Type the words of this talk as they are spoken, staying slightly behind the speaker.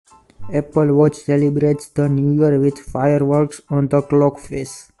Apple Watch celebrates the new year with fireworks on the clock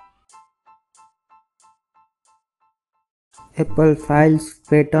face. Apple files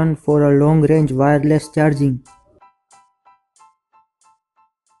patent for a long-range wireless charging.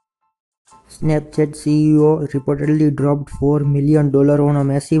 Snapchat CEO reportedly dropped $4 million on a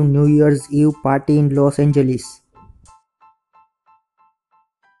massive New Year's Eve party in Los Angeles.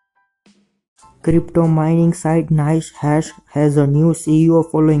 Crypto mining site NiceHash has a new CEO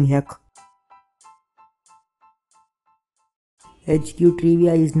following hack. HQ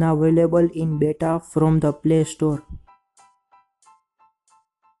Trivia is now available in beta from the Play Store.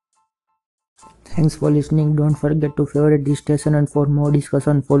 Thanks for listening. Don't forget to favorite this station, and for more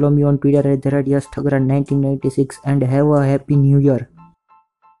discussion follow me on Twitter at @YesThagran1996 and have a happy new year.